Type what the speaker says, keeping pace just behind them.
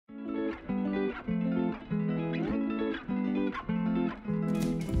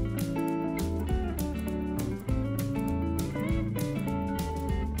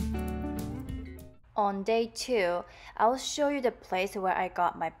On day 2, I'll show you the place where I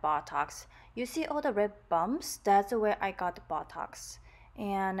got my Botox. You see all the red bumps? That's where I got the Botox.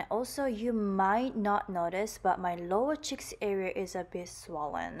 And also you might not notice, but my lower cheeks area is a bit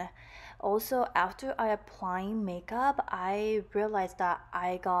swollen. Also, after I applying makeup, I realized that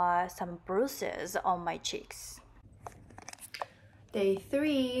I got some bruises on my cheeks. Day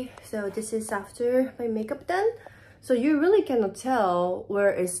 3, so this is after my makeup done. So you really cannot tell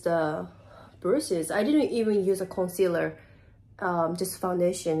where is the bruises. I didn't even use a concealer, just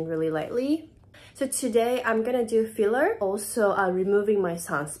foundation really lightly. So today I'm gonna do filler, also removing my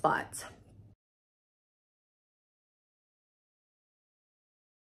sunspot.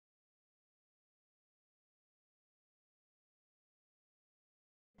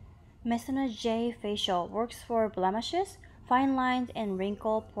 MESONA-J facial works for blemishes, fine lines and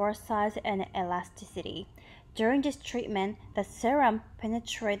wrinkle, pore size, and elasticity. During this treatment, the serum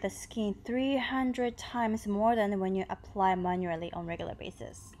penetrates the skin 300 times more than when you apply manually on a regular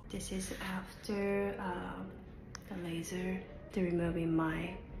basis. This is after the laser to removing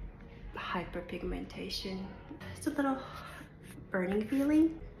my hyperpigmentation. It's a little burning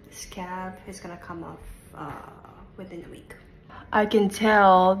feeling. The scab is gonna come off within a week. I can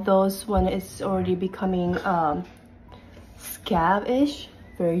tell those one is already becoming scab-ish,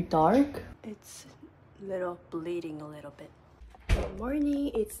 very dark. It's little bleeding a little bit. Good morning,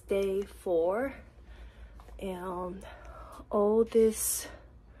 it's day 4 and all these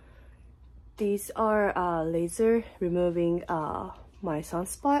are laser removing my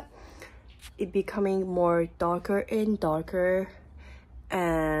sunspot. It becoming more darker and darker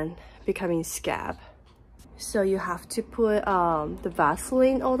and becoming scab. So you have to put the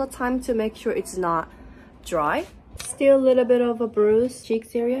Vaseline all the time to make sure it's not dry. Still a little bit of a bruise,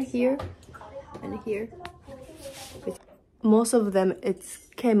 cheeks area here and here. Most of them it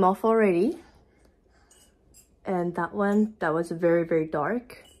came off already. And that one, that was very, very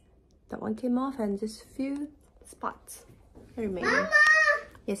dark. That one came off and just few spots remaining. Mama!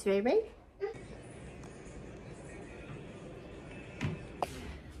 Yes, Ray?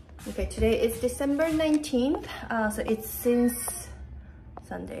 Okay, today is December 19th, so it's since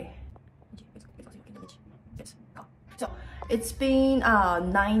Sunday. So it's been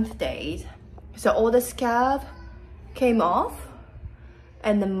 9th day. So all the scab came off,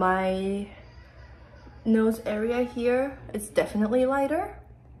 and then my nose area here is definitely lighter,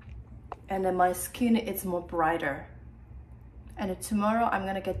 and then my skin is more brighter. And then tomorrow I'm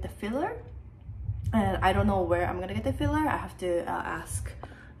gonna get the filler, and I don't know where I'm gonna get the filler. I have to ask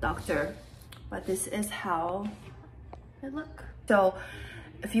doctor, but this is how it look. So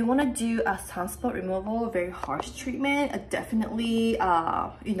if you want to do a sunspot removal, very harsh treatment, definitely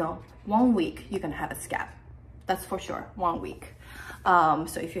you know, 1 week you can have a scab. That's for sure, 1 week.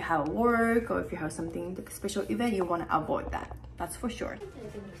 So if you have work or if you have something like a special event, you want to avoid that. That's for sure.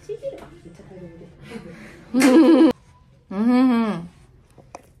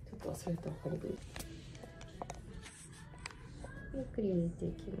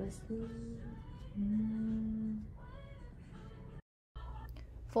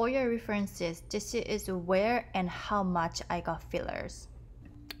 For your references, this is where and how much I got fillers.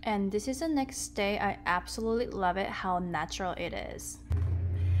 And this is the next day. I absolutely love it how natural it is.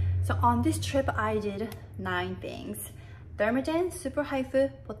 So on this trip I did 9 things. Dermagen, Super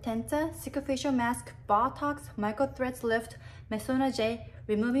HIFU, Potenza, Secret Facial Mask, Botox, Micro Threads Lift, MESONA-J,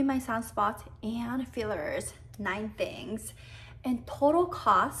 removing my sunspots, and fillers. 9 things. And total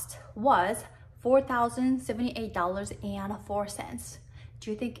cost was $4,078.04.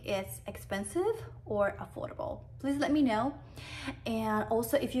 Do you think it's expensive or affordable? Please let me know. And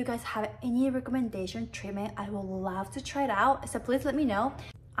also if you guys have any recommendation treatment, I would love to try it out. So please let me know.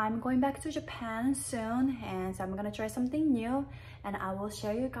 I'm going back to Japan soon, and so I'm gonna try something new, and I will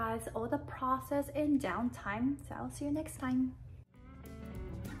share you guys all the process in Downtime. So I'll see you next time.